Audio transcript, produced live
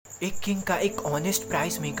एक किंग का एक ऑनेस्ट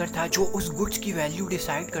प्राइस मेकर था जो उस गुड्स की वैल्यू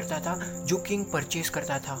डिसाइड करता था जो किंग परचेज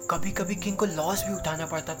करता था। कभी कभी किंग को लॉस भी उठाना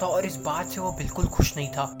पड़ता था और इस बात से वो बिल्कुल खुश नहीं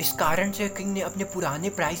था। इस कारण से किंग ने अपने पुराने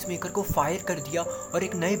प्राइस मेकर को फायर कर दिया और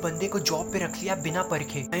एक नए बंदे को जॉब पे रख लिया बिना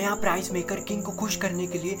परखे। नया प्राइस मेकर किंग को खुश करने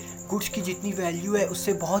के लिए गुड्स की जितनी वैल्यू है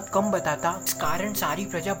उससे बहुत कम बताता। इस कारण सारी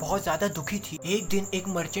प्रजा बहुत ज्यादा दुखी थी। एक दिन एक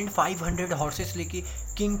मर्चेंट 500 हॉर्सेस लेके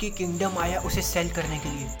किंग के किंगडम आया उसे सेल करने के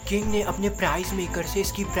लिए। किंग ने अपने प्राइस मेकर से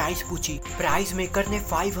इसकी प्राइस पूछी। प्राइस मेकर ने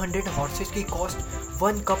 500 हॉर्सेस की कॉस्ट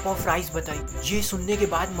 1 कप ऑफ राइस बताई। ये सुनने के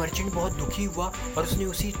बाद मर्चेंट बहुत दुखी हुआ और उसने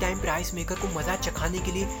उसी टाइम प्राइस मेकर को मजा चखाने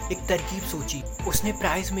के लिए एक तरकीब सोची। उसने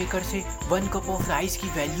प्राइस मेकर से 1 कप ऑफ राइस की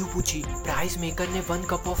वैल्यू पूछी। प्राइस मेकर ने 1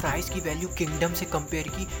 कप ऑफ राइस की वैल्यू किंगडम से कंपेयर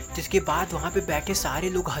की, जिसके बाद वहाँ पे बैठे सारे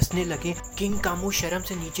लोग हंसने लगे। किंग का मुंह शर्म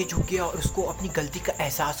से नीचे झुक गया और उसको अपनी गलती का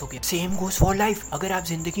एहसास हो गया। Same goes for life. अगर आप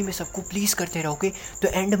जिंदगी में सबको प्लीज करते रहोगे तो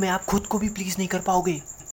एंड में आप खुद को भी प्लीज नहीं कर पाओगे।